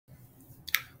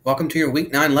Welcome to your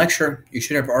Week 9 lecture. You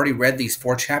should have already read these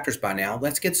 4 chapters by now.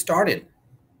 Let's get started.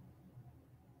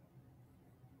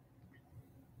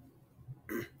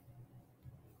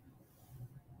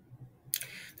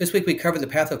 This week we cover the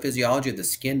pathophysiology of the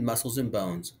skin, muscles, and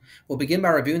bones. We'll begin by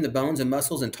reviewing the bones and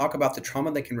muscles and talk about the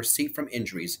trauma they can receive from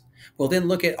injuries. We'll then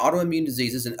look at autoimmune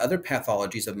diseases and other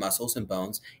pathologies of muscles and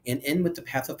bones and end with the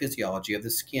pathophysiology of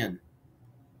the skin.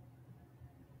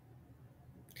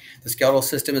 The skeletal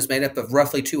system is made up of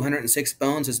roughly 206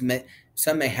 bones,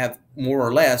 some may have more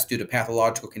or less due to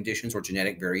pathological conditions or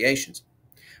genetic variations.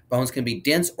 Bones can be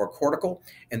dense or cortical,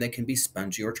 and they can be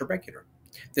spongy or trabecular.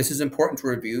 This is important to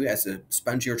review as the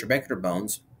spongy or trabecular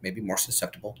bones may be more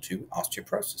susceptible to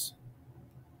osteoporosis.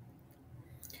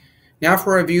 Now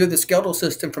for a review of the skeletal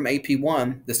system from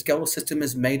AP1, the skeletal system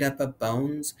is made up of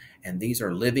bones, and these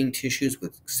are living tissues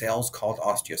with cells called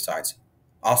osteocytes.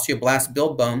 Osteoblasts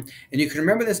build bone, and you can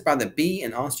remember this by the B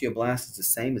in osteoblast is the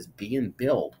same as B in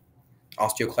build.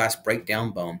 Osteoclasts break down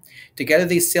bone. Together,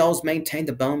 these cells maintain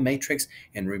the bone matrix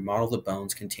and remodel the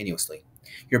bones continuously.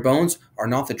 Your bones are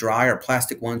not the dry or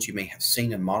plastic ones you may have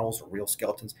seen in models or real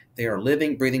skeletons. They are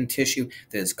living, breathing tissue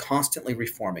that is constantly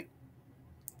reforming.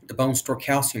 The bones store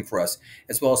calcium for us,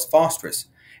 as well as phosphorus.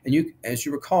 And as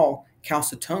you recall,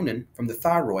 calcitonin from the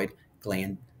thyroid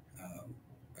gland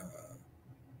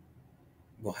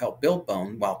will help build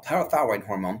bone, while parathyroid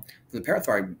hormone from the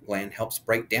parathyroid gland helps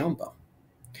break down bone.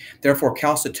 Therefore,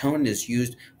 calcitonin is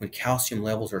used when calcium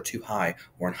levels are too high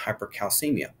or in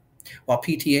hypercalcemia, while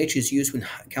PTH is used when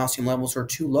calcium levels are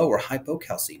too low or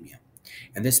hypocalcemia.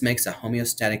 And this makes a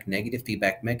homeostatic negative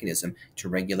feedback mechanism to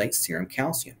regulate serum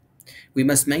calcium. We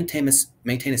must maintain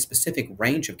a specific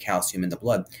range of calcium in the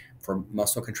blood for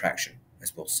muscle contraction,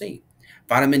 as we'll see.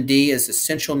 Vitamin D is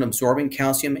essential in absorbing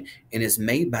calcium and is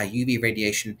made by UV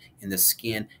radiation in the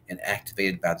skin and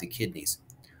activated by the kidneys.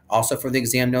 Also for the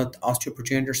exam note, the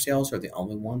osteoprogenitor cells are the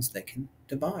only ones that can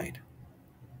divide.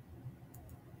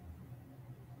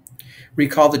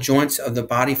 Recall the joints of the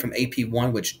body from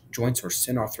AP1, which joints are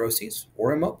synarthroses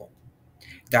or immobile.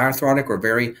 Diarthrotic or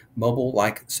very mobile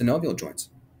like synovial joints.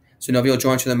 Synovial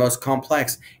joints are the most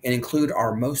complex and include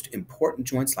our most important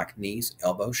joints like knees,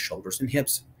 elbows, shoulders, and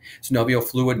hips. Synovial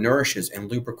fluid nourishes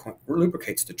and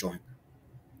lubricates the joint.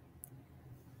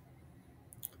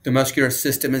 The muscular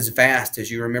system is vast, as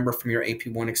you remember from your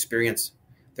AP1 experience.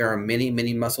 There are many,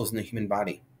 many muscles in the human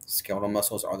body. Skeletal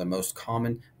muscles are the most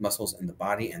common muscles in the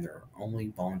body, and they're only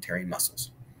voluntary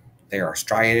muscles. They are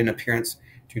striated in appearance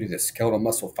due to the skeletal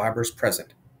muscle fibers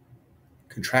present.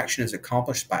 Contraction is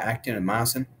accomplished by actin and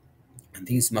myosin, and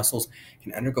these muscles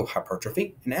can undergo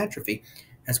hypertrophy and atrophy,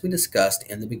 as we discussed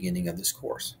in the beginning of this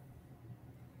course.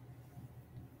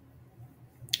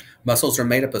 Muscles are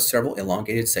made up of several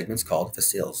elongated segments called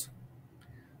fascicles.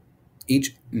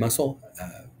 Each muscle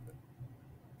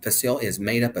fascicle is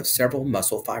made up of several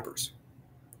muscle fibers.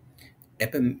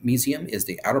 Epimysium is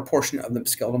the outer portion of the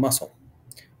skeletal muscle.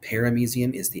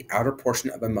 Perimysium is the outer portion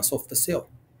of a muscle fascicle.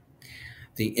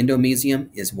 The endomysium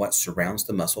is what surrounds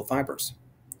the muscle fibers.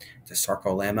 The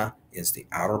sarcolemma is the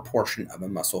outer portion of a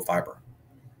muscle fiber.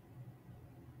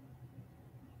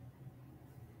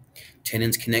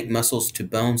 Tendons connect muscles to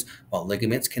bones, while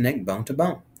ligaments connect bone to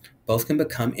bone. Both can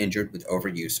become injured with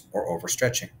overuse or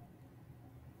overstretching.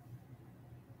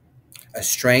 A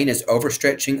strain is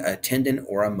overstretching a tendon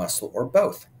or a muscle or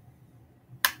both.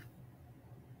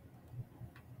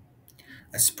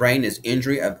 A sprain is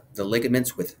injury of the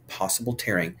ligaments with possible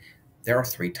tearing. There are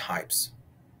 3 types.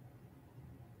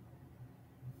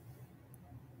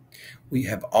 We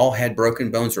have all had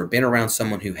broken bones or been around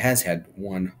someone who has had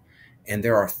one, and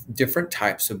there are different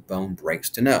types of bone breaks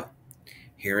to know.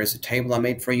 Here is a table I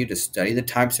made for you to study the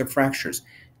types of fractures.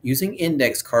 Using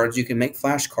index cards, you can make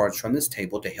flashcards from this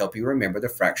table to help you remember the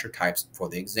fracture types for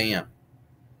the exam.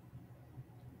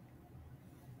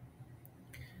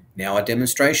 Now a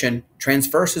demonstration.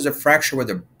 Transverse is a fracture where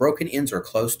the broken ends are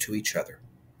close to each other.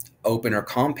 Open or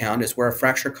compound is where a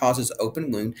fracture causes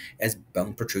open wound as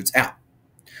bone protrudes out.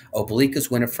 Oblique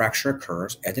is when a fracture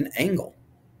occurs at an angle.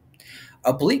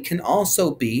 Oblique can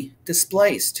also be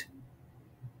displaced.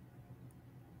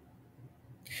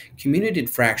 Comminuted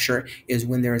fracture is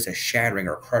when there is a shattering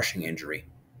or crushing injury.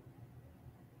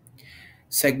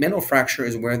 Segmental fracture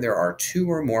is where there are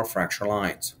 2 or more fracture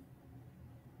lines.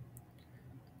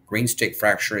 Green stick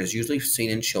fracture is usually seen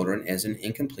in children as an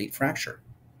incomplete fracture.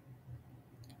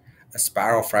 A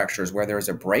spiral fracture is where there is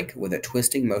a break with a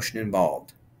twisting motion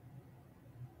involved.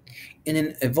 In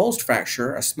an avulsed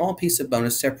fracture, a small piece of bone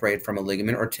is separated from a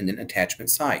ligament or tendon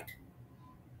attachment site.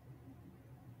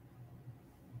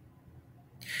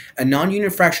 A non-union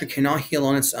fracture cannot heal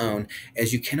on its own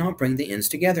as you cannot bring the ends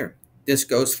together. This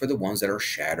goes for the ones that are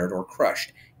shattered or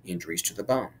crushed, injuries to the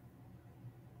bone.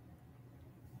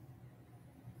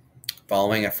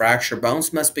 Following a fracture,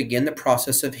 bones must begin the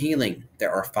process of healing.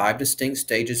 There are 5 distinct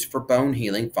stages for bone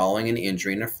healing following an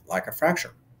injury like a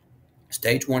fracture.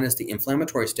 Stage 1 is the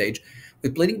inflammatory stage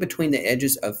with bleeding between the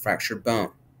edges of fractured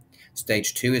bone.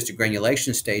 Stage 2 is the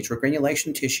granulation stage, where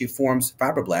granulation tissue forms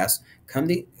fibroblasts, come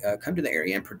to the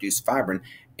area and produce fibrin,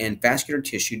 and vascular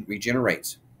tissue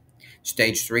regenerates.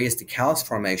 Stage 3 is the callus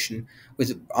formation,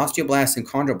 with osteoblasts and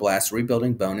chondroblasts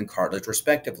rebuilding bone and cartilage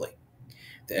respectively.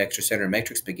 The extracellular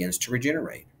matrix begins to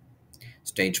regenerate.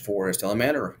 Stage 4 is the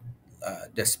lamellar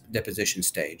deposition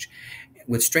stage,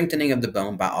 with strengthening of the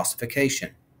bone by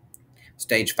ossification.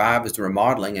 Stage 5 is the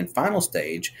remodeling and final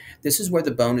stage. This is where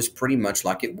the bone is pretty much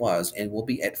like it was and will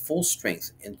be at full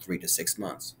strength in 3 to 6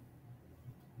 months.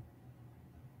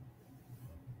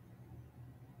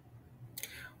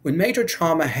 When major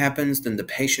trauma happens, then the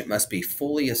patient must be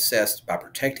fully assessed by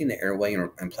protecting the airway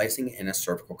and placing in a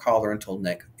cervical collar until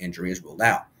neck injury is ruled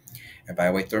out.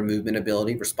 Evaluate their movement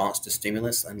ability, response to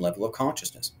stimulus, and level of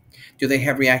consciousness. Do they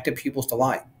have reactive pupils to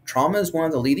light? Trauma is one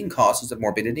of the leading causes of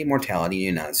morbidity and mortality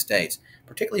in the United States,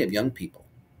 particularly of young people.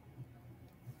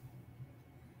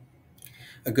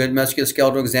 A good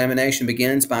musculoskeletal examination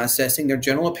begins by assessing their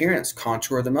general appearance,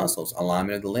 contour of the muscles,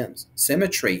 alignment of the limbs,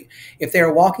 symmetry. If they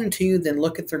are walking to you, then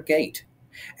look at their gait.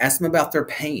 Ask them about their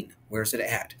pain. Where's it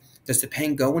at? Does the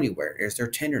pain go anywhere? Is there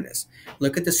tenderness?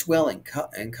 Look at the swelling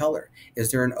and color.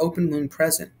 Is there an open wound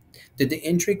present? Did the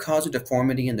injury cause a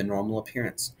deformity in the normal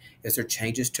appearance? Is there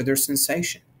changes to their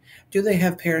sensation? Do they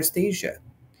have paresthesia?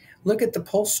 Look at the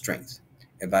pulse strength.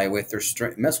 Evaluate their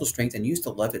muscle strength and use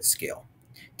the Levitt scale.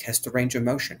 Test the range of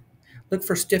motion. Look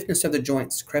for stiffness of the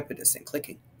joints, crepitus and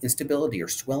clicking, instability or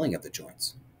swelling of the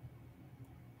joints.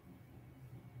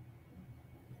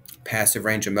 Passive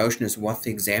range of motion is what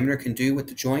the examiner can do with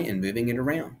the joint and moving it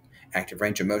around. Active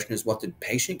range of motion is what the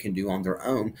patient can do on their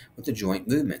own with the joint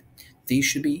movement. These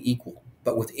should be equal,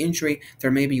 but with injury,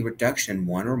 there may be reduction in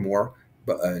one or more,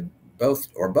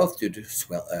 both due to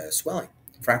swelling,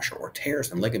 fracture, or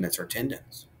tears in ligaments or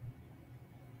tendons.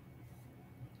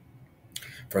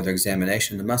 Further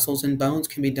examination of the muscles and bones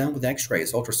can be done with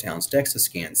x-rays, ultrasounds, DEXA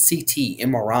scans, CT,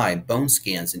 MRI, bone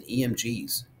scans, and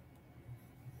EMGs.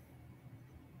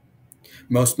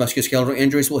 Most musculoskeletal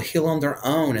injuries will heal on their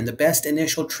own, and the best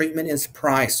initial treatment is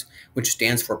PRICE, which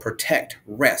stands for protect,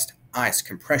 rest, ice,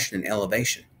 compression, and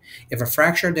elevation. If a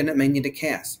fracture, then it may need a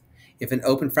cast. If an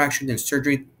open fracture, then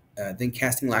surgery, then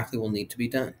casting likely will need to be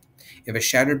done. If a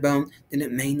shattered bone, then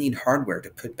it may need hardware to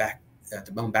put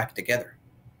the bone back together.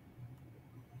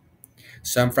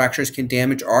 Some fractures can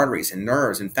damage arteries and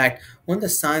nerves. In fact, one of the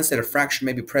signs that a fracture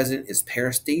may be present is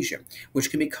paresthesia, which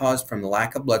can be caused from the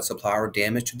lack of blood supply or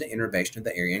damage to the innervation of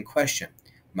the area in question.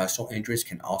 Muscle injuries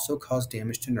can also cause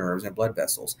damage to nerves and blood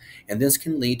vessels, and this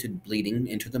can lead to bleeding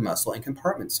into the muscle and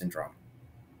compartment syndrome.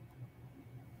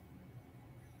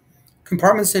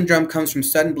 Compartment syndrome comes from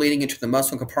sudden bleeding into the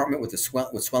muscle compartment with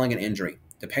swelling and injury.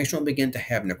 The patient will begin to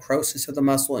have necrosis of the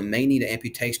muscle and may need an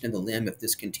amputation of the limb if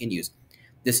this continues.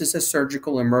 This is a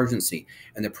surgical emergency,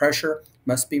 and the pressure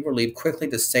must be relieved quickly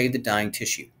to save the dying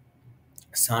tissue.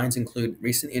 Signs include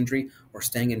recent injury or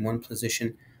staying in one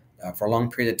position for a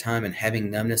long period of time, and having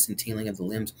numbness and tingling of the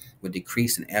limbs with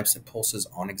decrease in absent pulses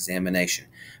on examination.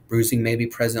 Bruising may be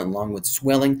present along with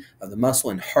swelling of the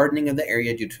muscle and hardening of the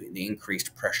area due to the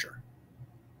increased pressure.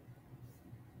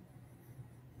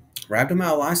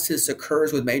 Rhabdomyolysis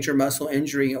occurs with major muscle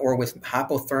injury or with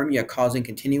hypothermia causing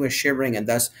continuous shivering and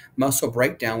thus muscle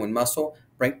breakdown. When muscle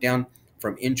breakdown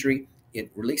from injury,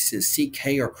 it releases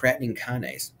CK or creatine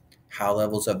kinase. High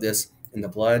levels of this in the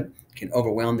blood can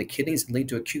overwhelm the kidneys and lead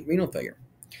to acute renal failure.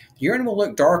 The urine will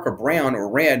look dark or brown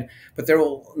or red, but there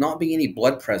will not be any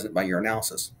blood present by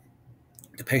urinalysis.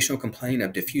 The patient will complain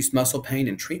of diffuse muscle pain,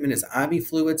 and treatment is IV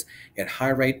fluids at high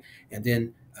rate and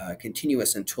then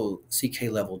continuous until CK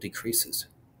level decreases.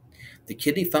 The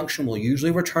kidney function will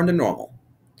usually return to normal.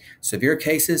 Severe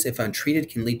cases, if untreated,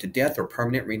 can lead to death or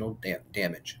permanent renal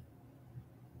damage.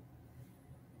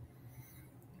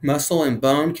 Muscle and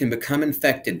bone can become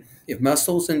infected. If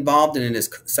muscle is involved, then it is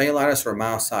cellulitis or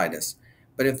myositis.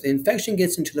 But if the infection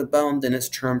gets into the bone, then it's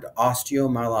termed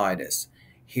osteomyelitis.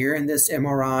 Here in this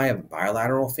MRI of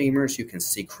bilateral femurs, you can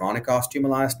see chronic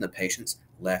osteomyelitis in the patient's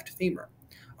left femur.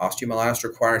 Osteomyelitis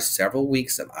requires several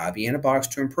weeks of IV antibiotics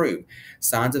to improve.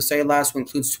 Signs of cellulitis will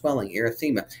include swelling,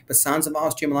 erythema, but signs of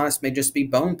osteomyelitis may just be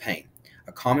bone pain.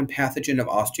 A common pathogen of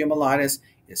osteomyelitis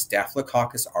is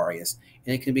Staphylococcus aureus,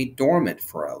 and it can be dormant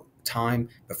for a time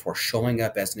before showing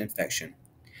up as an infection.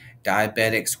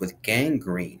 Diabetics with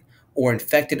gangrene or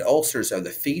infected ulcers of the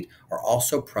feet are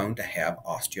also prone to have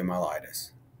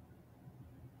osteomyelitis.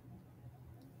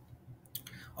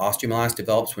 Osteomyelitis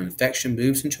develops when infection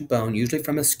moves into bone, usually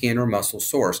from a skin or muscle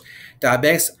source.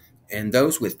 Diabetics and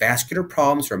those with vascular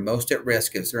problems are most at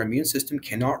risk as their immune system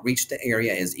cannot reach the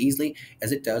area as easily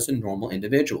as it does in normal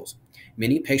individuals.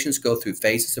 Many patients go through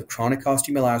phases of chronic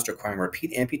osteomyelitis requiring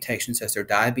repeat amputations as their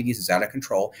diabetes is out of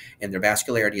control and their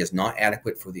vascularity is not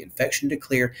adequate for the infection to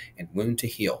clear and wound to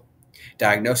heal.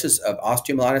 Diagnosis of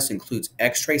osteomyelitis includes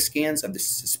X-ray scans of the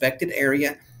suspected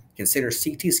area. Consider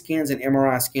CT scans and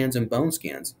MRI scans and bone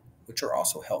scans, which are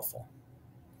also helpful.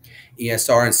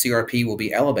 ESR and CRP will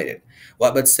be elevated.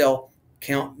 White blood cell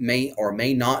count may or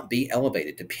may not be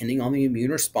elevated depending on the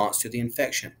immune response to the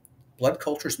infection. Blood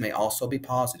cultures may also be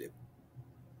positive.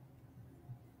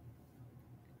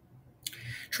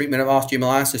 Treatment of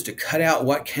osteomyelitis is to cut out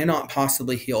what cannot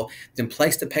possibly heal, then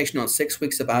place the patient on 6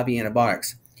 weeks of IV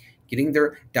antibiotics. Getting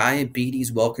their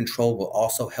diabetes well controlled will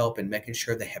also help in making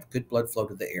sure they have good blood flow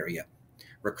to the area.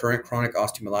 Recurrent chronic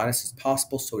osteomyelitis is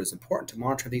possible, so it is important to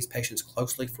monitor these patients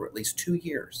closely for at least 2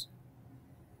 years.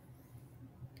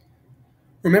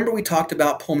 Remember we talked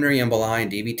about pulmonary emboli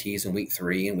and DVTs in week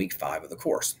 3 and week 5 of the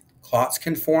course. Clots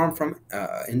can form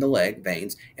in the leg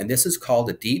veins, and this is called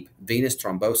a deep venous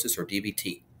thrombosis or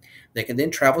DVT. They can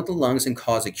then travel to the lungs and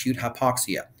cause acute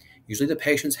hypoxia. Usually the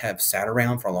patients have sat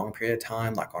around for a long period of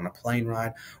time, like on a plane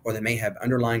ride, or they may have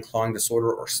underlying clawing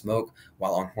disorder or smoke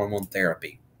while on hormone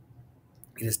therapy.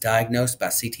 It is diagnosed by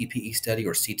CTPE study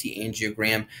or CT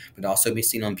angiogram, but also be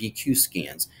seen on VQ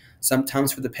scans,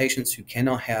 sometimes for the patients who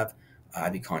cannot have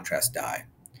IV contrast dye.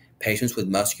 Patients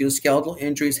with musculoskeletal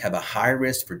injuries have a high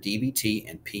risk for DVT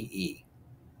and PE.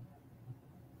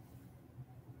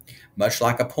 Much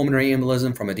like a pulmonary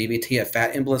embolism from a DVT, a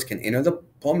fat embolus can enter the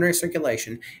pulmonary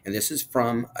circulation, and this is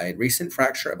from a recent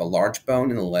fracture of a large bone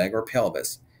in the leg or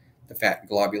pelvis. The fat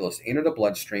globules enter the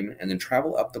bloodstream and then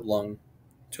travel up the lung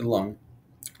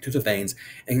to the veins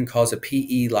and can cause a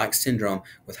PE-like syndrome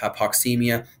with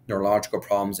hypoxemia, neurological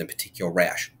problems, and petechial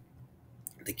rash.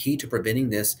 The key to preventing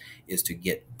this is to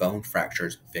get bone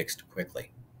fractures fixed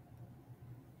quickly.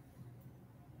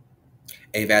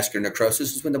 Avascular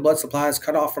necrosis is when the blood supply is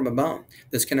cut off from a bone.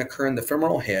 This can occur in the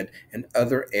femoral head and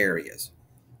other areas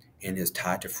and is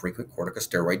tied to frequent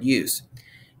corticosteroid use.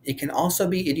 It can also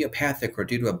be idiopathic or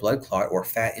due to a blood clot or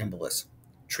fat embolus.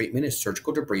 Treatment is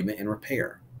surgical debridement and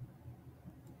repair.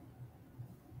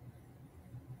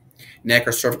 Neck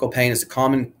or cervical pain is a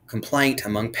common complaint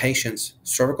among patients.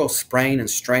 Cervical sprain and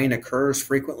strain occurs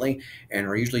frequently and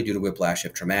are usually due to whiplash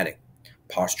if traumatic.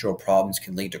 Postural problems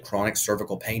can lead to chronic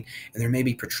cervical pain, and there may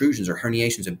be protrusions or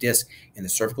herniations of disc in the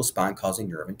cervical spine causing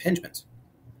nerve impingements.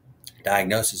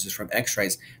 Diagnosis is from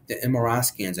X-rays, the MRI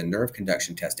scans, and nerve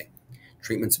conduction testing.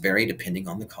 Treatments vary depending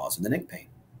on the cause of the neck pain.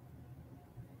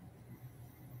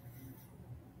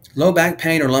 Low back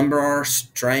pain or lumbar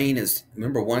strain is the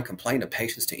number one complaint of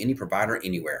patients to any provider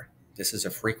anywhere. This is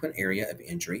a frequent area of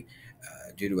injury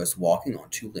due to us walking on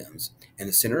 2 limbs, and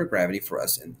the center of gravity for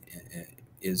us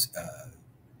is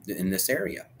in this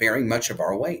area, bearing much of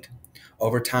our weight.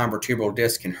 Over time, vertebral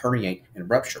discs can herniate and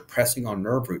rupture, pressing on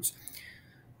nerve roots.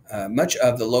 Much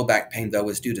of the low back pain, though,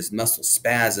 is due to muscle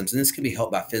spasms, and this can be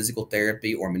helped by physical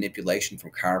therapy or manipulation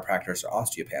from chiropractors or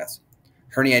osteopaths.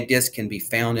 Herniated disc can be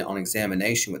found on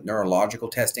examination with neurological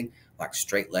testing, like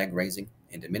straight leg raising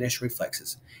and diminished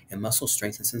reflexes, and muscle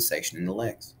strength and sensation in the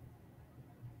legs.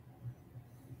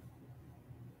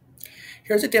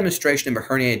 Here's a demonstration of a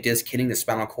herniated disc hitting the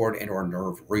spinal cord and/or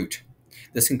nerve root.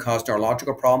 This can cause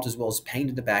neurological problems as well as pain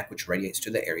to the back, which radiates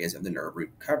to the areas of the nerve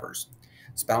root covers.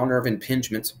 Spinal nerve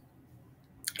impingements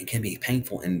can be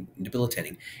painful and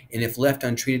debilitating, and if left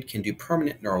untreated, can do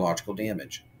permanent neurological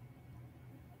damage.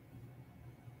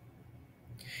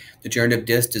 Degenerative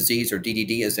disc disease, or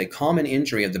DDD, is a common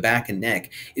injury of the back and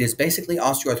neck. It is basically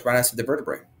osteoarthritis of the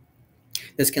vertebrae.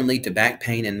 This can lead to back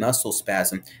pain and muscle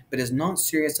spasm, but is not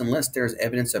serious unless there is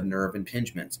evidence of nerve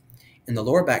impingements. In the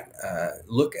lower back,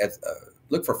 look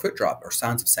for foot drop or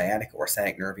signs of sciatica or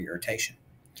sciatic nerve irritation.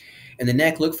 In the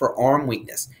neck, look for arm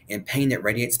weakness and pain that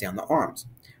radiates down the arms.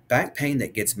 Back pain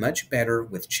that gets much better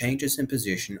with changes in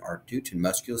position are due to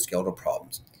musculoskeletal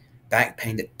problems. Back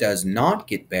pain that does not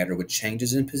get better with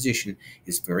changes in position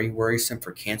is very worrisome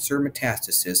for cancer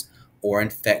metastasis or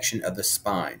infection of the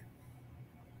spine.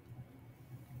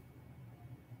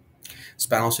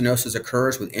 Spinal stenosis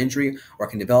occurs with injury or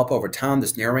can develop over time.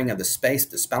 This narrowing of the space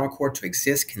of the spinal cord to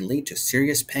exist can lead to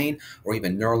serious pain or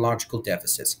even neurological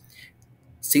deficits.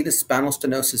 See the spinal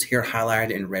stenosis here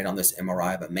highlighted in red on this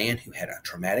MRI of a man who had a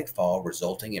traumatic fall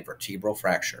resulting in vertebral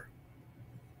fracture.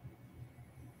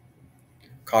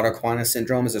 Cauda equina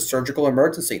syndrome is a surgical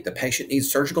emergency. The patient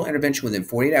needs surgical intervention within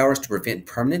 48 hours to prevent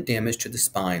permanent damage to the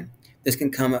spine. This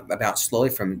can come about slowly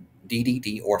from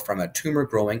DDD or from a tumor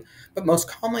growing, but most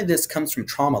commonly this comes from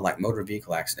trauma like motor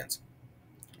vehicle accidents.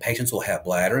 Patients will have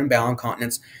bladder and bowel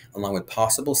incontinence along with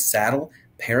possible saddle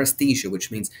paresthesia,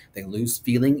 which means they lose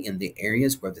feeling in the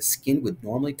areas where the skin would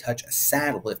normally touch a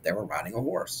saddle if they were riding a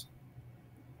horse.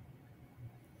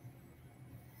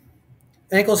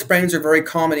 Ankle sprains are very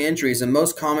common injuries, and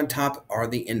most common type are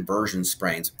the inversion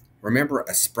sprains. Remember,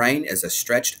 a sprain is a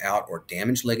stretched out or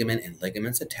damaged ligament, and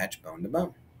ligaments attach bone to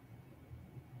bone.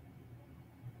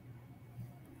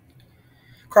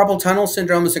 Carpal tunnel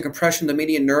syndrome is a compression of the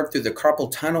median nerve through the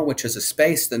carpal tunnel, which is a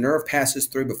space the nerve passes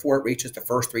through before it reaches the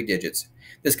first three digits.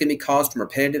 This can be caused from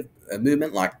repetitive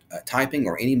movement like typing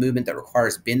or any movement that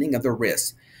requires bending of the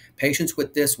wrists. Patients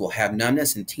with this will have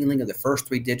numbness and tingling of the first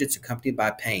three digits accompanied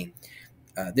by pain.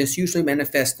 This usually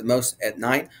manifests the most at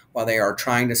night while they are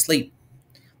trying to sleep.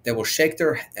 They will shake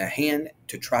their hand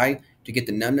to try to get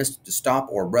the numbness to stop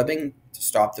or rubbing to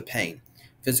stop the pain.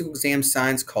 Physical exam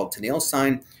signs called Tenniel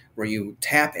sign, where you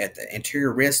tap at the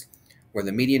anterior wrist where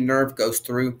the median nerve goes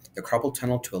through the carpal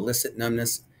tunnel to elicit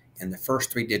numbness in the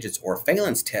first three digits, or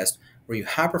Phelan's test, where you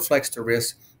hyperflex the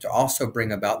wrist to also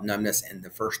bring about numbness in the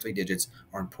first three digits,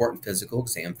 are important physical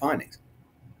exam findings.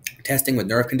 Testing with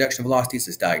nerve conduction velocities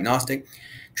is diagnostic.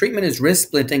 Treatment is wrist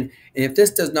splitting, and if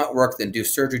this does not work, then do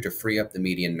surgery to free up the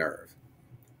median nerve.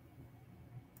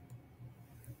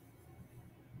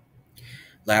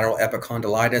 Lateral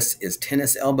epicondylitis is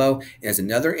tennis elbow and is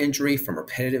another injury from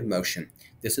repetitive motion.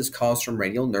 This is caused from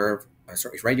radial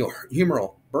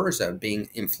humeral bursa being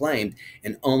inflamed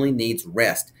and only needs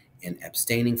rest and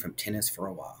abstaining from tennis for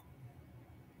a while.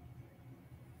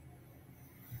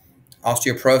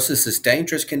 Osteoporosis is a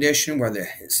dangerous condition where the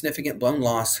significant bone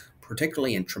loss,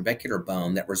 particularly in trabecular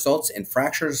bone, that results in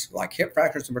fractures like hip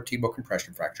fractures and vertebral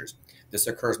compression fractures. This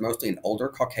occurs mostly in older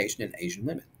Caucasian and Asian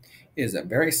women. It is a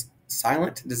very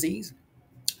silent disease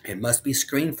and must be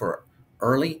screened for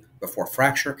early before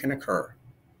fracture can occur.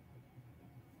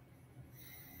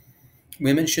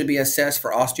 Women should be assessed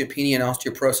for osteopenia and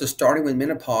osteoporosis starting with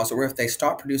menopause or if they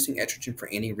stop producing estrogen for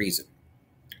any reason.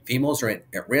 Females are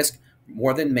at risk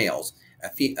more than males.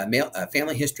 A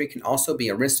family history can also be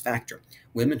a risk factor.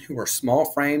 Women who are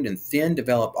small-framed and thin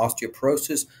develop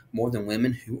osteoporosis more than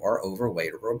women who are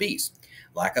overweight or obese.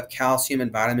 Lack of calcium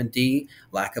and vitamin D,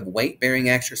 lack of weight-bearing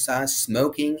exercise,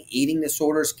 smoking, eating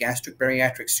disorders, gastric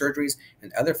bariatric surgeries,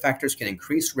 and other factors can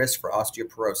increase risk for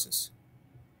osteoporosis.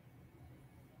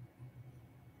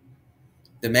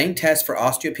 The main test for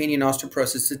osteopenia and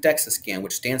osteoporosis is DEXA scan,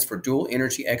 which stands for dual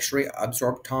energy X-ray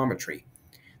absorptiometry.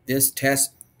 This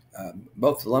tests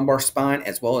both the lumbar spine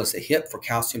as well as the hip for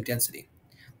calcium density.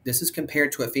 This is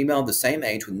compared to a female of the same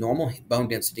age with normal bone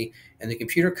density, and the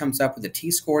computer comes up with a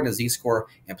T-score and a Z-score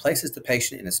and places the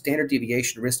patient in a standard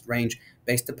deviation risk range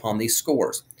based upon these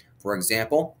scores. For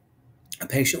example, a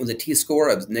patient with a T-score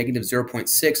of negative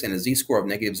 0.6 and a Z-score of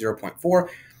negative 0.4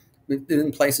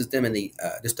 then places them in the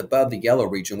just above the yellow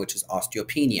region, which is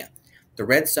osteopenia. The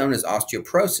red zone is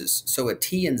osteoporosis, so a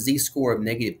T and Z score of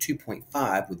negative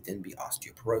 2.5 would then be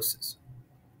osteoporosis.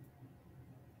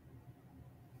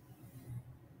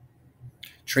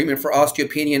 Treatment for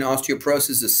osteopenia and osteoporosis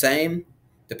is the same.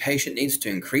 The patient needs to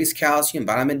increase calcium,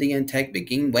 vitamin D intake,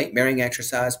 begin weight-bearing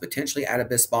exercise, potentially add a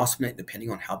bisphosphonate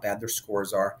depending on how bad their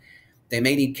scores are. They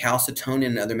may need calcitonin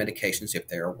and other medications if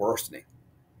they are worsening.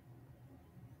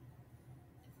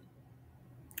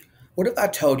 What if I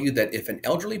told you that if an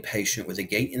elderly patient with a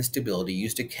gait instability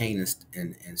used a cane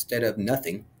instead of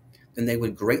nothing, then they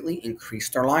would greatly increase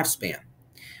their lifespan?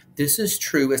 This is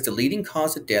true as the leading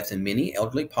cause of death in many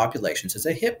elderly populations is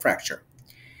a hip fracture.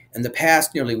 In the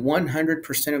past, nearly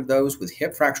 100% of those with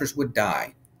hip fractures would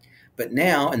die. But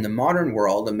now, in the modern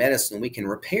world of medicine, we can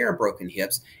repair broken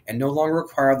hips and no longer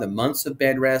require the months of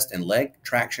bed rest and leg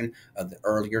traction of the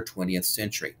earlier 20th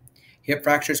century. Hip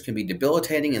fractures can be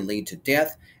debilitating and lead to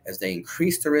death as they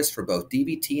increase the risk for both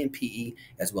DVT and PE,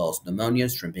 as well as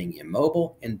pneumonias from being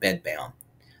immobile and bedbound.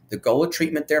 The goal of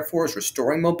treatment, therefore, is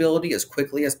restoring mobility as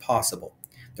quickly as possible.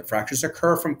 The fractures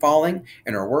occur from falling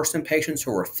and are worse in patients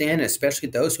who are thin, especially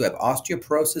those who have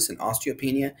osteoporosis and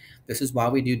osteopenia. This is why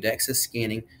we do DEXA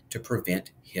scanning to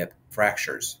prevent hip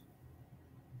fractures.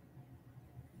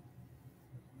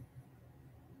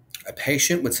 A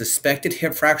patient with suspected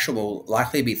hip fracture will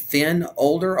likely be thin,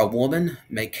 older. A woman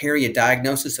may carry a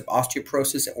diagnosis of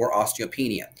osteoporosis or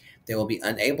osteopenia. They will be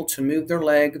unable to move their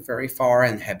leg very far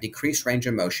and have decreased range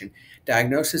of motion.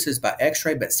 Diagnosis is by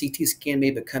X-ray, but CT scan may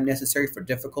become necessary for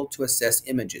difficult to assess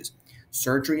images.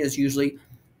 Surgery is usually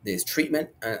This treatment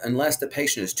unless the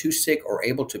patient is too sick or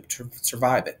able to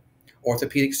survive it.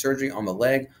 Orthopedic surgery on the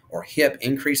leg or hip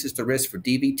increases the risk for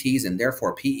DVTs and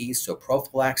therefore PEs, so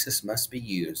prophylaxis must be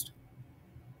used.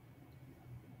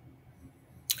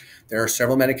 There are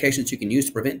several medications you can use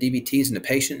to prevent DVTs in the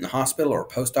patient in the hospital or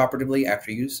postoperatively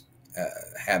after you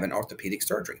have an orthopedic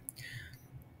surgery.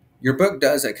 Your book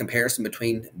does a comparison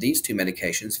between these two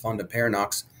medications.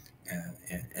 Fondaparinux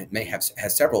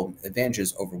has several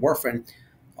advantages over warfarin,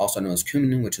 also known as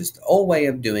Coumadin, which is the old way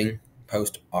of doing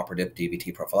post-operative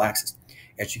DVT prophylaxis.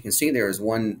 As you can see, there is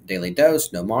one daily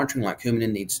dose, no monitoring like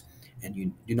Coumadin needs, and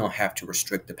you do not have to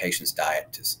restrict the patient's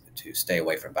diet to stay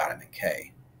away from vitamin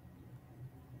K.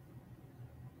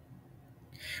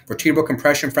 Vertebral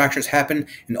compression fractures happen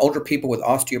in older people with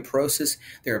osteoporosis.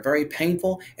 They are very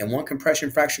painful, and one compression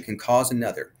fracture can cause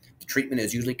another. The treatment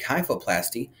is usually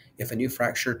kyphoplasty if a new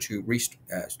fracture to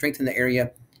strengthen the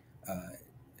area,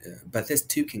 but this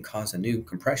too can cause a new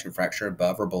compression fracture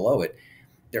above or below it.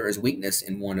 There is weakness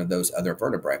in one of those other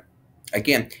vertebrae.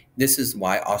 Again, this is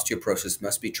why osteoporosis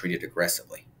must be treated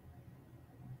aggressively.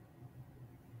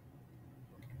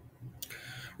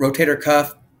 Rotator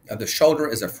cuff of the shoulder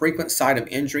is a frequent site of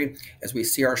injury as we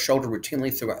use our shoulders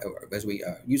routinely throughout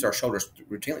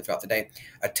the day.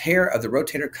 A tear of the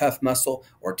rotator cuff muscle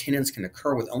or tendons can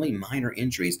occur with only minor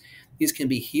injuries. These can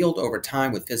be healed over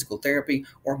time with physical therapy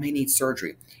or may need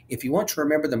surgery. If you want to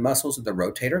remember the muscles of the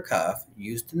rotator cuff,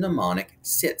 use the mnemonic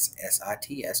SITS,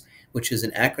 S-I-T-S, which is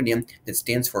an acronym that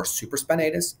stands for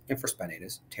supraspinatus,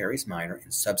 infraspinatus, teres minor,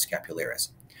 and subscapularis.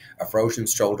 A frozen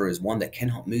shoulder is one that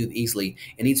cannot move easily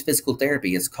and needs physical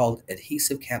therapy. It's called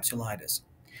adhesive capsulitis.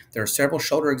 There are several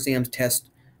shoulder exams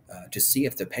tests to see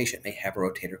if the patient may have a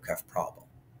rotator cuff problem.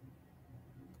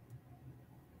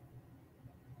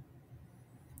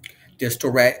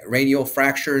 Distal radial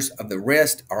fractures of the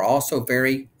wrist are also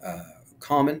very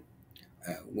common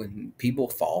when people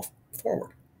fall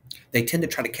forward. They tend to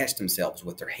try to catch themselves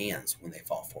with their hands when they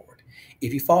fall forward.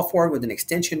 If you fall forward with an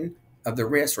extension of the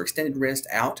wrist or extended wrist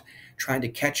out, trying to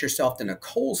catch yourself, then a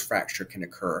Coles fracture can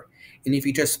occur. And if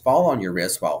you just fall on your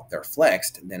wrist while they're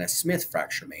flexed, then a Smith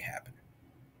fracture may happen.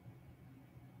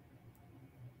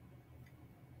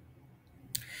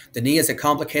 The knee is a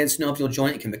complicated synovial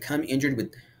joint. It can become injured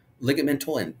with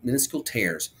ligamental and meniscal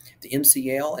tears. The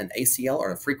MCL and ACL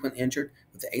are frequent injured,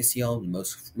 with the ACL the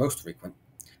most frequent.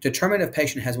 To determine if a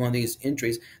patient has one of these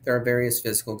injuries, there are various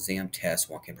physical exam tests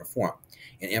one can perform.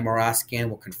 An MRI scan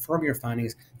will confirm your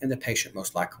findings, and the patient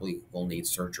most likely will need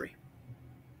surgery.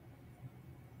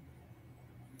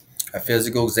 A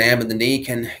physical exam of the knee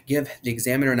can give the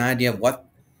examiner an idea of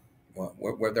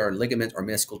where there are ligament or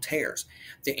meniscal tears.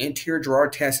 The anterior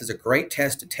Girard test is a great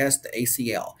test to test the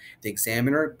ACL. The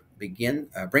examiner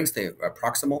brings the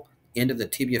proximal end of the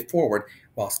tibia forward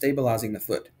while stabilizing the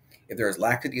foot. If there is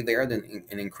laxity there, then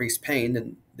an increased pain,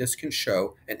 then this can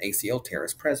show an ACL tear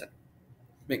is present.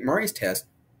 McMurray's test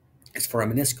is for a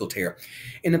meniscal tear.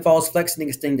 It involves flexing and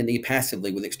extending the knee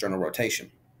passively with external rotation.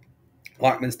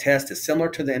 Lockman's test is similar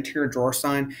to the anterior drawer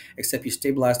sign, except you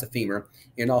stabilize the femur.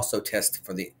 It also tests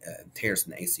for the tears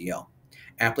in the ACL.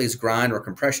 Apley's grind or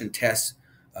compression test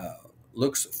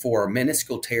looks for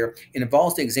meniscal tear. It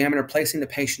involves the examiner placing the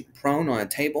patient prone on a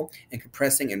table and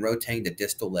compressing and rotating the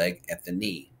distal leg at the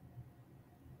knee.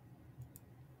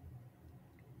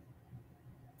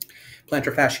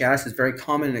 Plantar fasciitis is very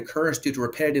common and occurs due to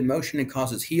repetitive motion and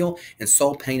causes heel and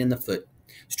sole pain in the foot.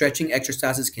 Stretching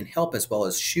exercises can help, as well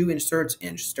as shoe inserts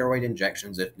and steroid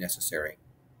injections if necessary.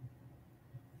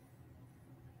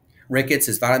 Rickets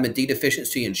is vitamin D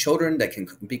deficiency in children that can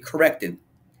be corrected.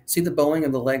 See the bowing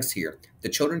of the legs here. The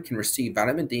children can receive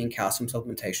vitamin D and calcium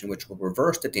supplementation, which will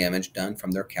reverse the damage done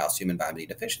from their calcium and vitamin D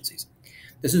deficiencies.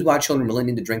 This is why children really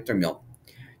need to drink their milk.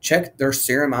 Check their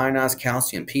serum ionized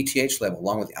calcium, PTH level,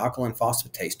 along with the alkaline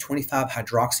phosphatase,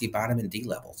 25-hydroxy vitamin D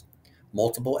levels.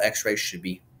 Multiple x-rays should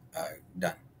be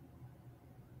done.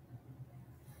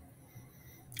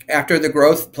 After the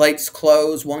growth plates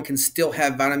close, one can still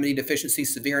have vitamin D deficiency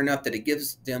severe enough that it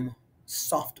gives them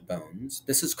soft bones.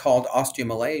 This is called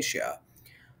osteomalacia.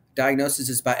 Diagnosis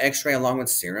is by x-ray along with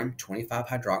serum,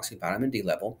 25-hydroxy vitamin D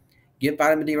level. Give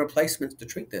vitamin D replacements to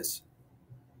treat this.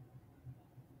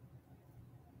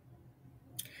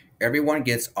 Everyone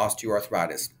gets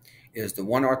osteoarthritis. It is the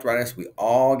one arthritis we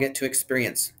all get to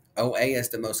experience. OA is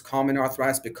the most common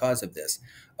arthritis because of this.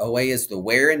 OA is the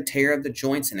wear and tear of the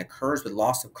joints and occurs with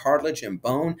loss of cartilage and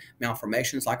bone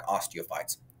malformations like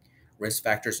osteophytes. Risk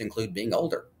factors include being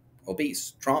older,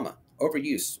 obese, trauma,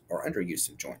 overuse or underuse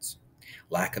of joints,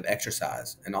 lack of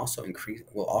exercise, and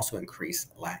will also increase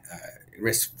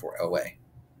risk for OA.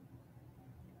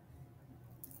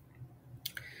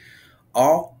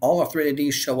 All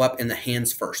arthritides show up in the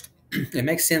hands first. It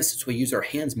makes sense since we use our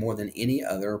hands more than any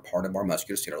other part of our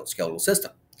musculoskeletal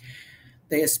system.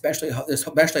 They especially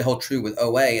hold true with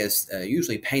OA, as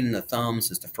usually pain in the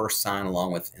thumbs is the first sign,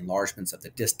 along with enlargements of the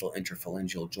distal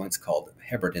interphalangeal joints called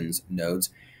Heberden's nodes,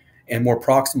 and more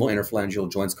proximal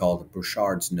interphalangeal joints called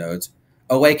Bouchard's nodes.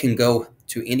 OA can go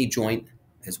to any joint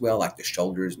as well, like the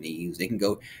shoulders, knees. It can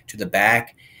go to the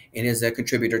back and is a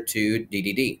contributor to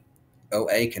DDD.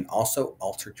 OA can also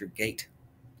alter your gait.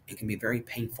 It can be very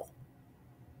painful.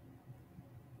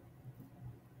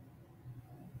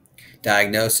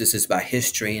 Diagnosis is by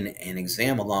history and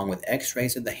exam, along with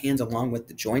x-rays of the hands, along with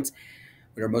the joints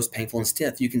that are most painful and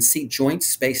stiff. You can see joint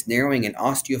space narrowing and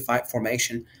osteophyte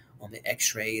formation on the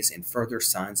x-rays and further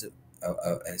signs of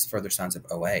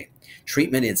OA.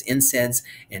 Treatment is NSAIDs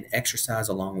and exercise,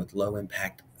 along with low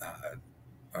impact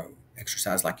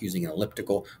exercise like using an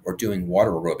elliptical or doing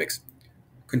water aerobics.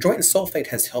 Chondroitin sulfate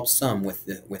has helped some with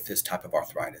this type of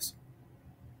arthritis.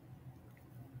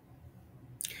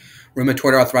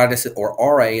 Rheumatoid arthritis, or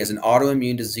RA, is an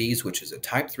autoimmune disease which is a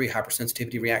type 3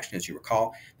 hypersensitivity reaction, as you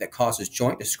recall, that causes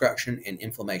joint destruction and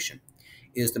inflammation.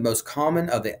 It is the most common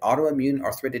of the autoimmune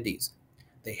arthritides.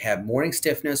 They have morning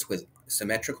stiffness with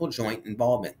symmetrical joint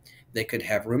involvement. They could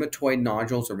have rheumatoid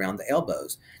nodules around the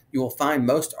elbows. You will find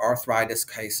most arthritis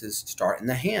cases start in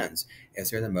the hands,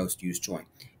 as they're the most used joint.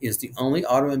 It is the only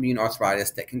autoimmune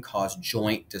arthritis that can cause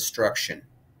joint destruction.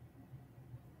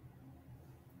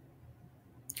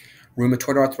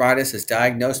 Rheumatoid arthritis is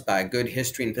diagnosed by a good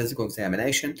history and physical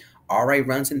examination. RA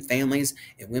runs in families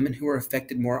and women who are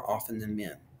affected more often than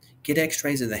men. Get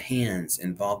x-rays of the hands,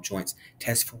 involved joints,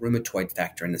 test for rheumatoid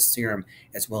factor in the serum,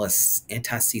 as well as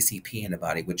anti-CCP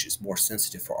antibody, which is more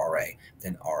sensitive for RA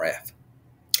than RF.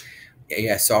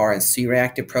 ASR and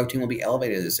C-reactive protein will be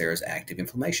elevated as there is active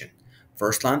inflammation.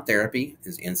 First-line therapy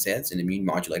is NSAIDs and immune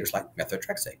modulators like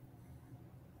methotrexate.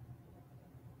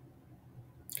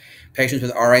 Patients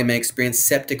with RA may experience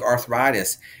septic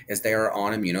arthritis as they are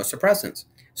on immunosuppressants.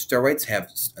 Steroids have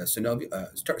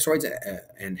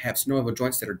and have synovial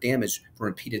joints that are damaged from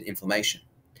repeated inflammation.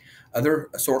 Other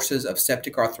sources of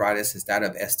septic arthritis is that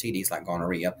of STDs like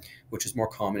gonorrhea, which is more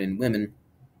common in women.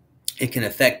 It can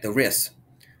affect the wrists,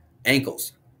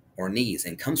 ankles, or knees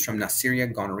and comes from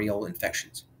Neisseria gonorrheal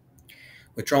infections.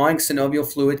 Withdrawing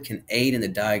synovial fluid can aid in the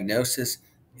diagnosis,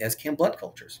 as can blood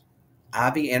cultures.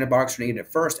 IV antibiotics are needed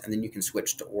at first, and then you can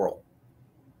switch to oral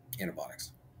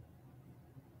antibiotics.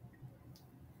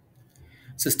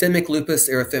 Systemic lupus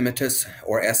erythematosus,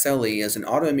 or SLE, is an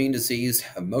autoimmune disease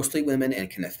of mostly women and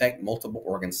can affect multiple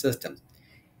organ systems.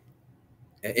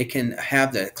 It can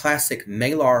have the classic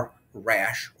malar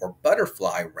rash or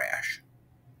butterfly rash.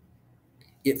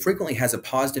 It frequently has a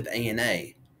positive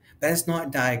ANA. That is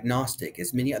not diagnostic,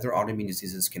 as many other autoimmune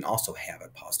diseases can also have a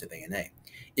positive ANA.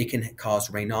 It can cause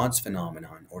Raynaud's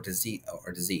phenomenon or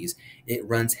disease. It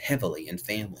runs heavily in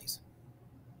families.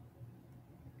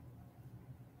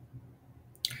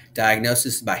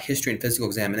 Diagnosis is by history and physical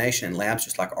examination in labs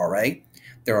just like RA.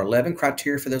 There are 11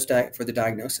 criteria for the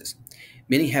diagnosis.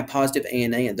 Many have positive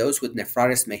ANA, and those with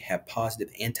nephritis may have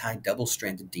positive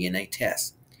anti-double-stranded DNA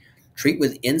tests. Treat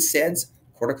with NSAIDs,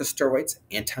 corticosteroids,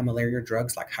 anti-malaria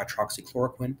drugs like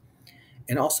hydroxychloroquine,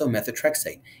 and also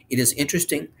methotrexate. It is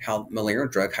interesting how malaria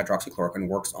drug hydroxychloroquine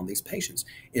works on these patients.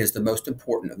 It is the most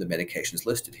important of the medications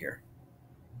listed here.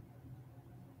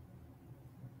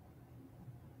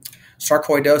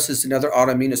 Sarcoidosis is another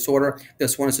autoimmune disorder.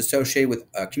 This one is associated with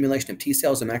accumulation of T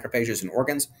cells and macrophages in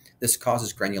organs. This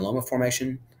causes granuloma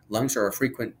formation. Lungs are a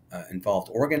frequent involved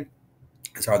organ,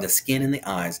 as are the skin and the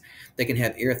eyes. They can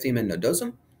have erythema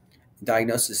nodosum.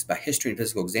 Diagnosis by history and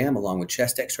physical exam, along with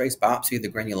chest x-rays. Biopsy of the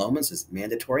granulomas is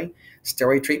mandatory.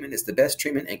 Steroid treatment is the best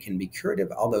treatment and can be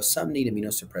curative, although some need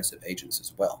immunosuppressive agents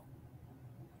as well.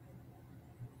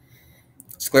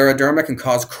 Scleroderma can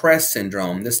cause CREST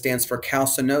syndrome. This stands for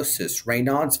calcinosis,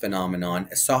 Raynaud's phenomenon,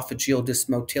 esophageal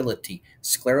dysmotility,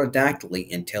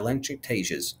 sclerodactyly, and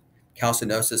telangiectasias.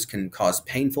 Calcinosis can cause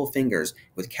painful fingers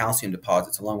with calcium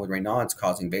deposits, along with Raynaud's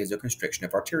causing vasoconstriction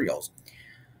of arterioles.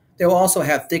 They will also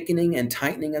have thickening and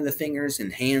tightening of the fingers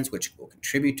and hands, which will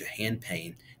contribute to hand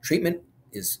pain. Treatment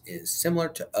is similar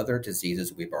to other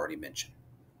diseases we've already mentioned.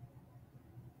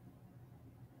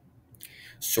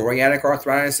 Psoriatic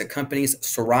arthritis accompanies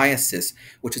psoriasis,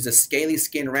 which is a scaly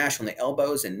skin rash on the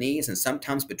elbows and knees and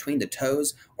sometimes between the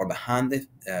toes or behind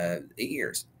the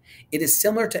ears. It is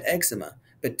similar to eczema,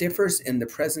 but differs in the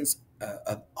presence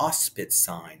of Auspitz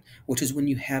sign, which is when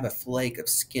you have a flake of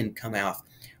skin come out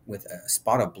with a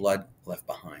spot of blood left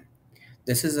behind.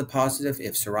 This is positive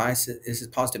in psoriasis,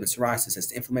 as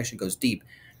the inflammation goes deep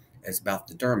is about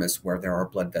the dermis where there are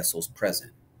blood vessels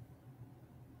present.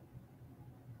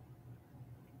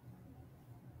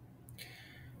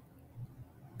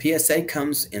 PSA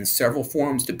comes in several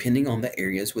forms depending on the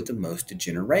areas with the most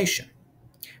degeneration.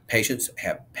 Patients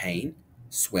have pain,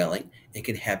 swelling, and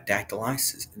can have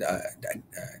dactylitis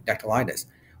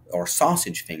or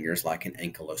sausage fingers like an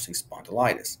ankylosing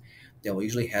spondylitis. They'll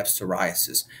usually have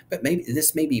psoriasis, but maybe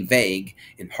this may be vague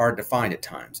and hard to find at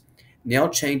times. Nail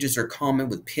changes are common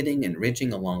with pitting and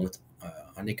ridging along with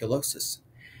onychosis.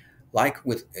 Like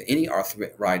with any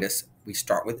arthritis, we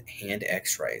start with hand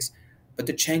x-rays, but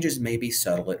the changes may be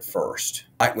subtle at first.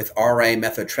 Like with RA,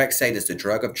 methotrexate is the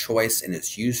drug of choice and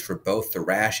is used for both the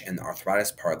rash and the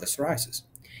arthritis part of the psoriasis.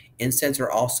 NSAIDs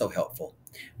are also helpful.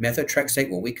 Methotrexate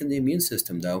will weaken the immune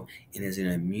system, though, and is an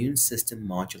immune system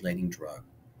modulating drug.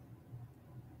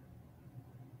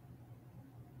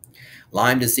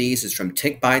 Lyme disease is from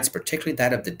tick bites, particularly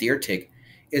that of the deer tick.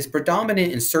 It is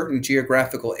predominant in certain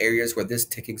geographical areas where this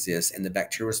tick exists, and the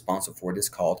bacteria responsible for it is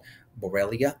called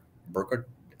Borrelia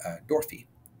burgdorferi.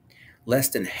 Less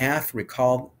than half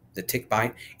recall the tick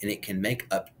bite, and it can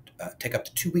take up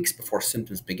to 2 weeks before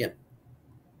symptoms begin.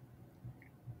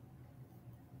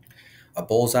 A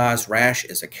bullseye's rash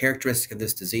is a characteristic of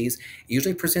this disease. It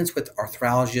usually presents with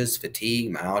arthralgias,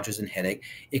 fatigue, myalgias, and headache.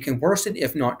 It can worsen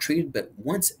if not treated, but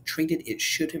once treated, it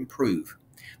should improve.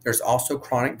 There's also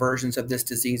chronic versions of this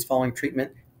disease following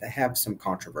treatment that have some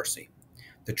controversy.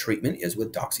 The treatment is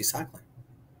with doxycycline.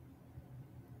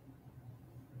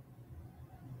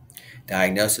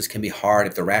 Diagnosis can be hard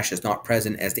if the rash is not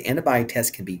present, as the antibody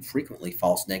test can be frequently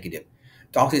false negative.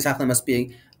 Doxycycline must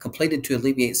be completed to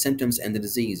alleviate symptoms and the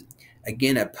disease.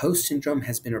 Again, a post syndrome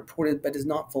has been reported but is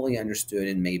not fully understood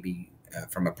and may be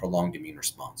from a prolonged immune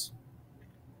response.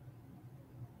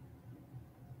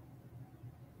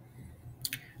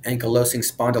 Ankylosing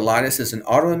spondylitis is an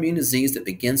autoimmune disease that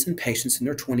begins in patients in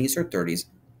their 20s or 30s,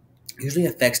 usually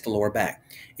affects the lower back.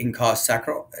 It can cause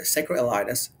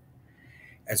sacroiliitis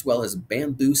as well as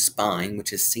bamboo spine,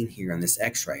 which is seen here on this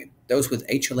x-ray. Those with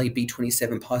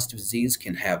HLA-B27 positive disease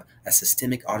can have a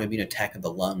systemic autoimmune attack of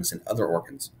the lungs and other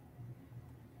organs.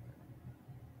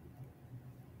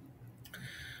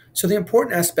 So the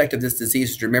important aspect of this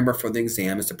disease to remember for the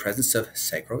exam is the presence of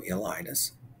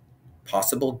sacroiliitis,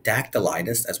 possible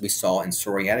dactylitis, as we saw in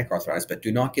psoriatic arthritis, but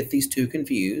do not get these two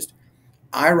confused.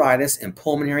 Iritis and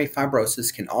pulmonary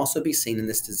fibrosis can also be seen in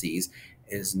this disease.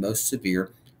 It is most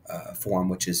severe form,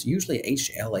 which is usually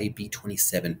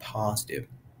HLA-B27 positive.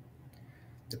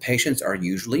 The patients are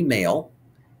usually male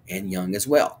and young as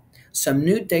well. Some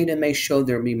new data may show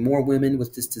there will be more women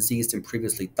with this disease than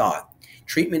previously thought.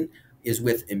 Treatment is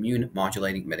with immune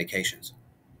modulating medications.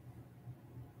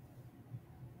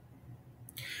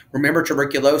 Remember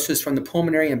tuberculosis from the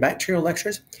pulmonary and bacterial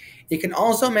lectures? It can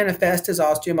also manifest as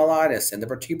osteomyelitis in the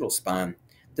vertebral spine.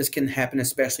 This can happen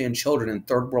especially in children in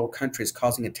third world countries,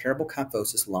 causing a terrible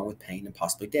kyphosis along with pain and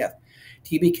possibly death.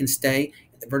 TB can stay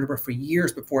in the vertebra for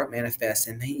years before it manifests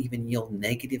and may even yield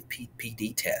negative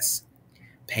PD tests.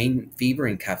 Pain, fever,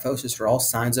 and kyphosis are all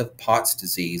signs of Pott's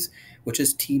disease, which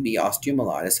is TB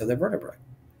osteomyelitis of the vertebrae.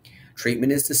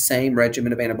 Treatment is the same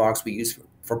regimen of antibiotics we use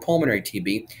for pulmonary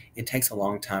TB. It takes a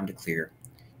long time to clear.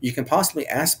 You can possibly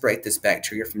aspirate this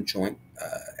bacteria from joint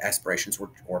aspirations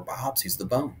or biopsies of the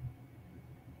bone.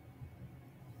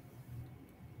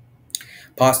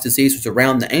 Pott's disease was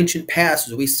around the ancient past,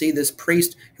 as we see this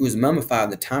priest who was mummified in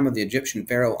the time of the Egyptian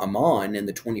pharaoh Amon in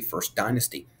the 21st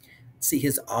dynasty. See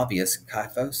his obvious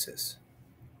kyphosis.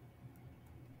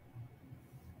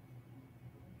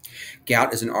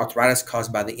 Gout is an arthritis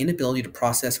caused by the inability to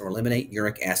process or eliminate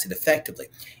uric acid effectively.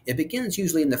 It begins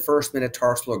usually in the first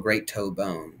metatarsal or great toe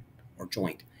bone or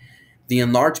joint. The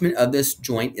enlargement of this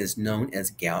joint is known as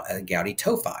gouty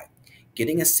tophi.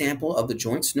 Getting a sample of the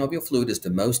joint synovial fluid is the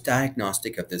most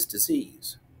diagnostic of this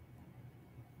disease.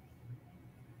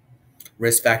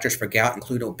 Risk factors for gout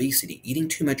include obesity, eating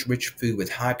too much rich food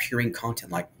with high purine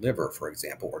content like liver, for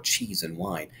example, or cheese and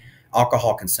wine,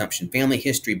 alcohol consumption, family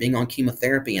history, being on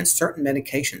chemotherapy, and certain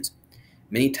medications.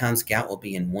 Many times gout will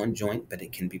be in one joint, but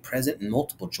it can be present in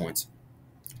multiple joints.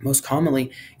 Most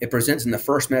commonly, it presents in the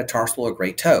first metatarsal or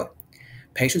great toe.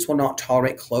 Patients will not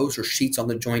tolerate clothes or sheets on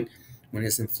the joint when it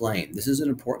is inflamed. This is an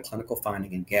important clinical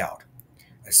finding in gout.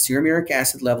 A serum uric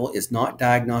acid level is not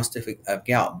diagnostic of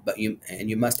gout, but you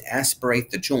must aspirate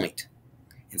the joint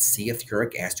and see if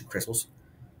uric acid crystals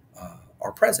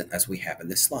are present, as we have in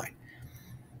this slide.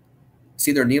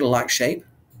 See their needle-like shape?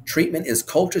 Treatment is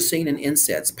colchicine and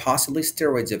NSAIDs, possibly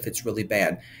steroids if it's really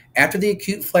bad. After the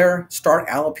acute flare, start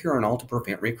allopurinol to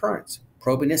prevent recurrence.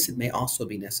 Probenecid may also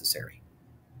be necessary.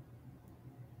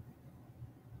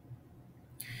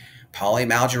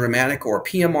 Polymalgia rheumatica, or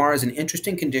PMR, is an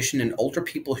interesting condition in older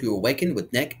people who awaken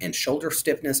with neck and shoulder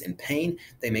stiffness and pain.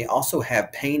 They may also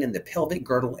have pain in the pelvic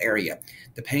girdle area.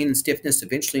 The pain and stiffness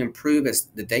eventually improve as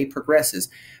the day progresses,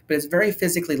 but it's very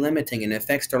physically limiting and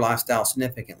affects their lifestyle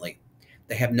significantly.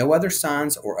 They have no other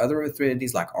signs or other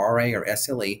arthritides like RA or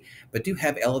SLE, but do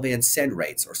have elevated SED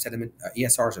rates or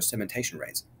ESRs or sedimentation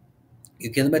rates. You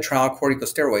give them a trial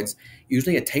corticosteroids,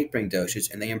 usually a tapering dosage,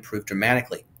 and they improve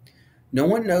dramatically. No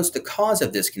one knows the cause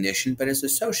of this condition, but it's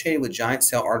associated with giant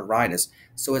cell arteritis,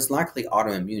 so it's likely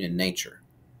autoimmune in nature.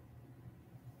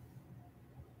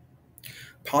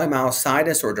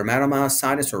 Polymyositis or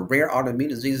dermatomyositis are rare autoimmune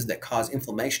diseases that cause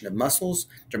inflammation of muscles.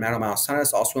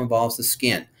 Dermatomyositis also involves the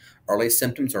skin. Early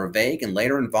symptoms are vague and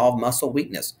later involve muscle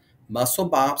weakness. Muscle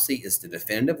biopsy is the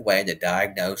definitive way to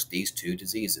diagnose these two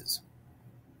diseases.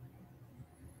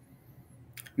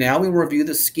 Now we will review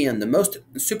the skin. The most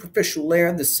superficial layer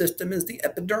of the system is the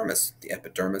epidermis. The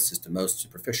epidermis is the most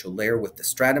superficial layer, with the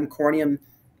stratum corneum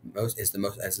as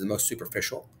the most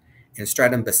superficial, and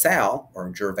stratum basale or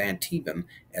girvativum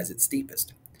as its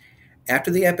deepest.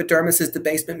 After the epidermis is the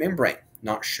basement membrane,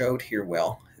 not showed here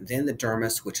well. Then the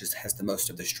dermis, which has the most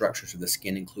of the structures of the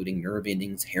skin, including nerve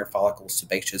endings, hair follicles,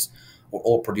 sebaceous or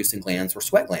oil-producing glands or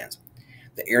sweat glands.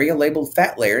 The area labeled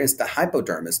fat layer is the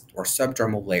hypodermis or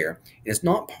subdermal layer. It is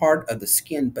not part of the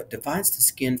skin but divides the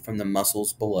skin from the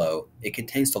muscles below. It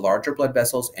contains the larger blood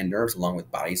vessels and nerves along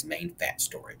with body's main fat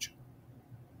storage.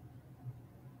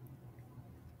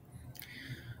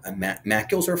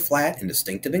 Macules are flat and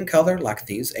distinctive in color, like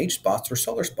these age spots or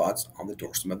solar spots on the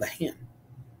dorsum of the hand.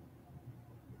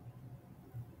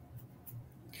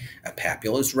 A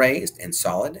papule is raised and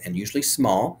solid and usually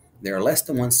small. They are less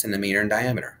than 1 centimeter in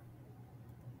diameter.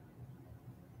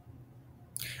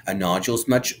 A nodule is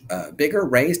much bigger,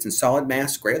 raised, and solid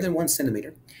mass greater than 1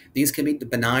 centimeter. These can be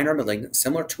benign or malignant,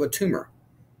 similar to a tumor.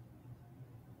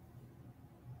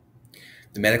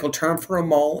 The medical term for a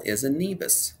mole is a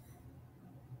nevus.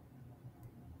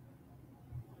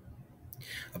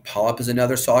 A polyp is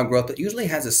another solid growth that usually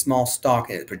has a small stalk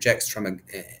and it projects from, and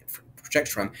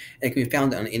it can be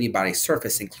found on any body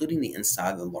surface, including the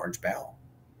inside of the large bowel.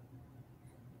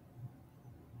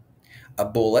 A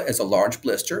bulla is a large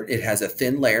blister. It has a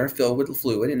thin layer filled with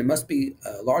fluid, and it must be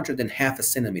larger than half a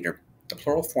centimeter. The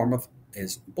plural form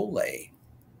is bullae.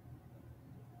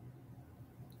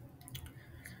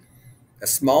 A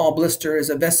small blister is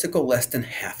a vesicle less than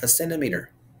half a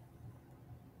centimeter.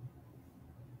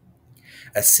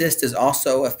 A cyst is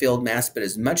also a filled mass, but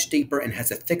is much deeper and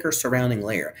has a thicker surrounding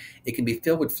layer. It can be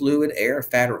filled with fluid, air,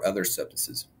 fat, or other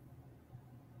substances.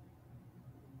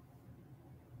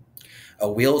 A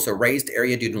wheal is a raised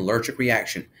area due to an allergic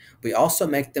reaction. We also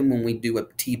make them when we do a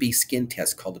TB skin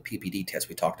test called the PPD test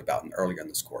we talked about earlier in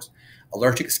this course.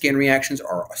 Allergic skin reactions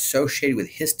are associated with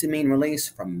histamine release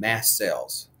from mast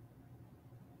cells.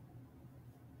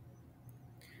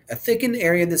 A thickened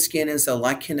area of the skin is a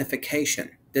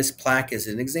lichenification. This plaque is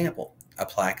an example. A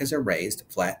plaque is a raised,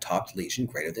 flat-topped lesion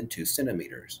greater than 2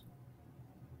 centimeters.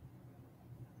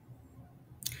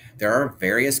 There are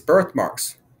various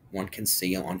birthmarks one can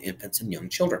see on infants and young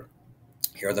children.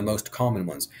 Here are the most common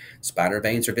ones. Spider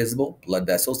veins are visible, blood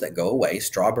vessels that go away.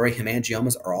 Strawberry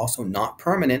hemangiomas are also not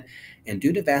permanent, and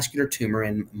due to vascular tumor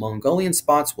and Mongolian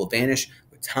spots will vanish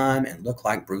with time and look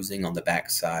like bruising on the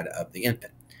backside of the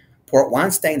infant. Port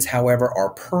wine stains, however, are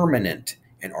permanent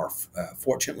and are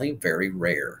fortunately very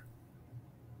rare.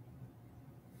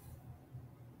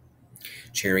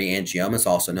 Cherry angiomas,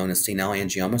 also known as senile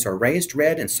angiomas, are raised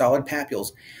red and solid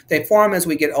papules. They form as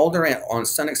we get older on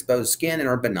sun-exposed skin and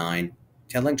are benign.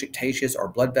 Telangiectasias are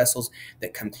blood vessels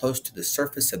that come close to the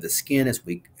surface of the skin as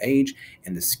we age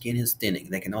and the skin is thinning.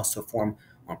 They can also form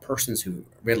on persons who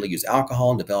readily use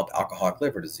alcohol and develop alcoholic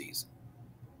liver disease.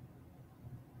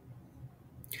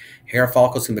 Hair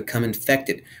follicles can become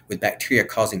infected with bacteria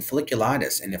causing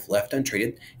folliculitis, and if left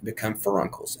untreated, become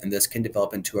furuncles, and this can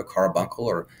develop into a carbuncle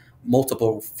or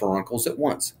multiple furuncles at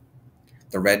once.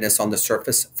 The redness on the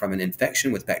surface from an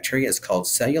infection with bacteria is called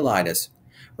cellulitis.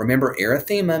 Remember,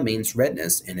 erythema means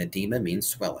redness and edema means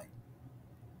swelling.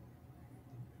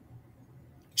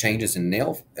 Changes in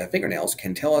fingernails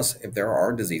can tell us if there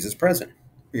are diseases present.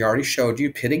 We already showed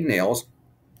you pitting nails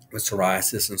with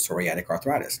psoriasis and psoriatic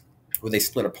arthritis, where they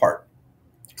split apart.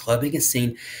 Clubbing is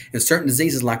seen in certain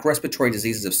diseases like respiratory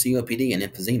diseases of COPD and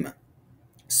emphysema.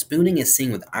 Spooning is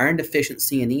seen with iron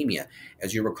deficiency anemia,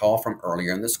 as you recall from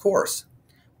earlier in this course.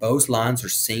 Bowes lines are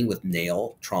seen with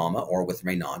nail trauma or with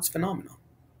Raynaud's phenomenon.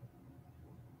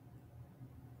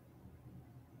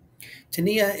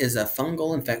 Tinea is a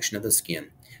fungal infection of the skin.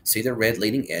 See the red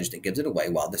leading edge that gives it away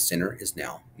while the center is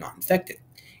now not infected.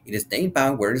 It is named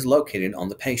by where it is located on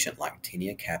the patient, like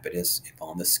tinea capitis if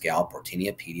on the scalp, or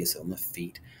tinea pedis on the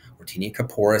feet, or tinea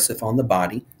corporis if on the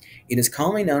body. It is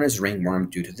commonly known as ringworm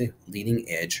due to the leading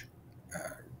edge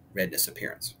redness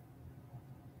appearance.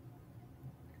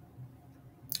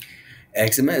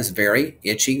 Eczema is very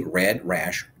itchy red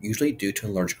rash, usually due to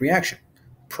an allergic reaction.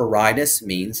 Pruritus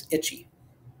means itchy.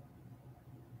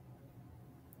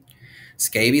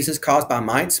 Scabies is caused by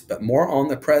mites, but more on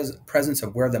the presence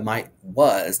of where the mite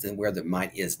was than where the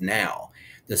mite is now.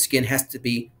 The skin has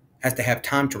to have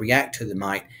time to react to the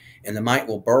mite, and the mite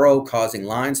will burrow, causing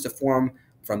lines to form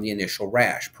from the initial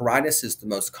rash. Pruritus is the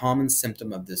most common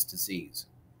symptom of this disease.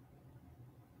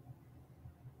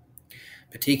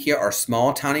 Petechia are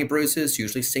small, tiny bruises,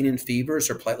 usually seen in fevers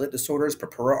or platelet disorders.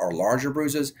 Purpura are larger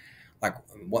bruises, like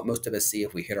what most of us see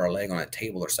if we hit our leg on a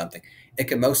table or something.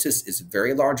 Ecchymosis is a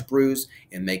very large bruise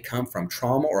and may come from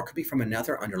trauma, or it could be from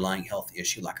another underlying health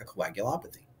issue like a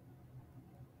coagulopathy.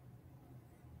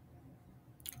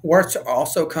 Warts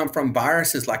also come from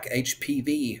viruses like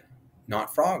HPV,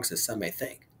 not frogs, as some may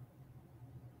think.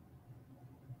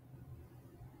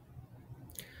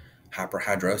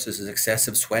 Hyperhidrosis is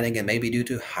excessive sweating and may be due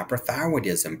to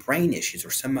hyperthyroidism, brain issues,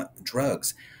 or some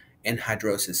drugs.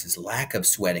 Anhidrosis is lack of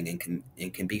sweating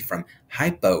and can be from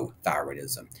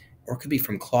hypothyroidism, or it could be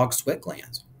from clogged sweat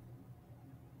glands.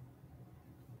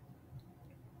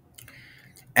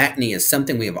 Acne is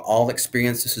something we have all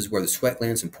experienced. This is where the sweat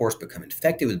glands and pores become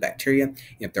infected with bacteria.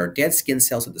 If there are dead skin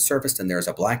cells at the surface, then there is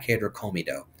a blackhead or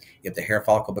comedo. If the hair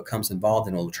follicle becomes involved,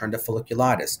 then it will turn to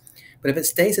folliculitis. But if it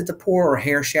stays at the pore or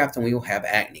hair shaft, then we will have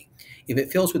acne. If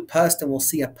it fills with pus, then we'll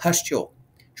see a pustule.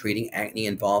 Treating acne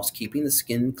involves keeping the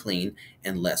skin clean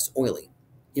and less oily.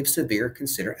 If severe,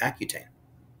 consider Accutane.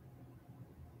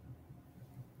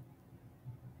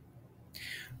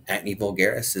 Acne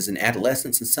vulgaris is in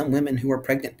adolescents and some women who are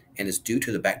pregnant and is due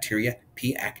to the bacteria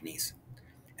P. acnes.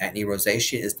 Acne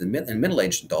rosacea is in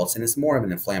middle-aged adults and is more of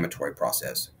an inflammatory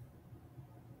process.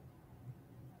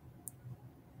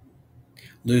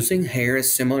 Losing hair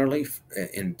is similarly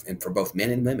for both men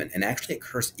and women, and actually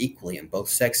occurs equally in both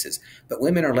sexes, but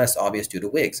women are less obvious due to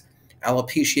wigs.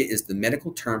 Alopecia is the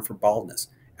medical term for baldness.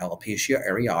 Alopecia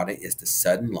areata is the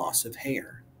sudden loss of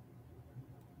hair.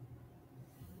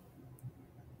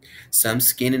 Some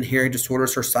skin and hair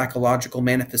disorders are psychological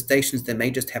manifestations that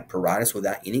may just have pruritus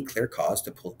without any clear cause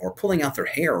to pulling out their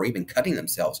hair or even cutting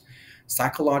themselves.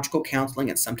 Psychological counseling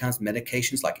and sometimes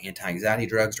medications like anti-anxiety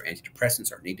drugs or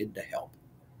antidepressants are needed to help.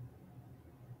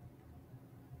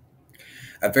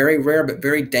 A very rare but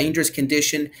very dangerous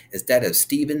condition is that of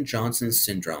Stevens-Johnson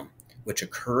syndrome, which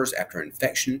occurs after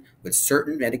infection with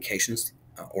certain medications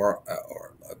or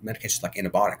medications like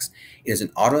antibiotics. It is an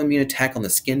autoimmune attack on the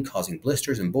skin causing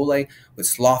blisters and bullae with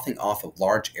sloughing off of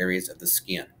large areas of the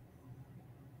skin.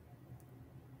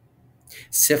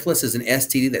 Syphilis is an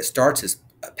STD that starts as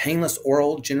painless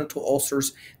oral genital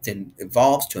ulcers, then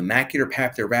evolves to a macular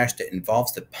papular rash that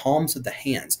involves the palms of the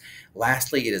hands.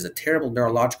 Lastly, it is a terrible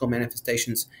neurological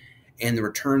manifestations and the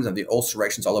returns of the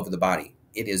ulcerations all over the body.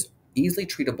 It is easily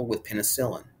treatable with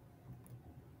penicillin.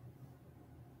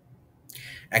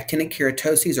 Actinic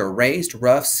keratoses are raised,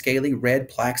 rough, scaly red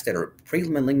plaques that are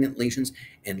premalignant lesions,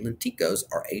 and lenticos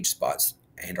are age spots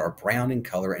and are brown in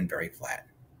color and very flat.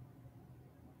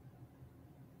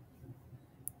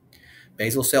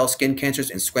 Basal cell skin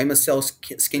cancers and squamous cell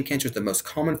skin cancers are the most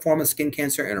common form of skin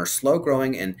cancer and are slow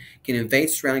growing and can invade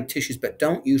surrounding tissues but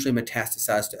don't usually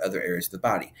metastasize to other areas of the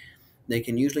body. They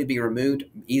can usually be removed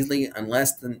easily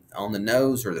unless on the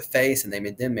nose or the face, and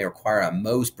they may require a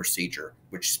Mohs procedure,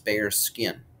 which spares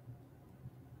skin.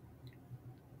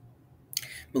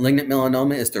 Malignant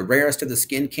melanoma is the rarest of the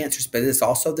skin cancers, but it is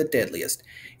also the deadliest.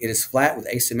 It is flat with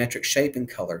asymmetric shape and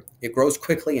color. It grows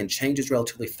quickly and changes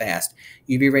relatively fast.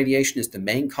 UV radiation is the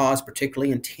main cause,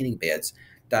 particularly in tanning beds.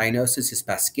 Diagnosis is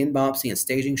by skin biopsy, and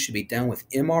staging should be done with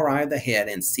MRI of the head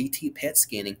and CT PET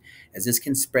scanning, as this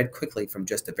can spread quickly from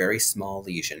just a very small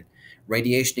lesion.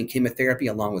 Radiation and chemotherapy,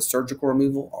 along with surgical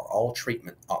removal, are all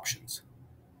treatment options.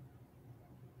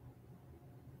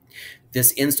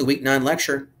 This ends the Week 9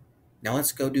 lecture. Now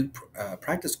let's go do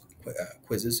practice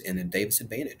quizzes in a Davis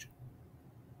Advantage.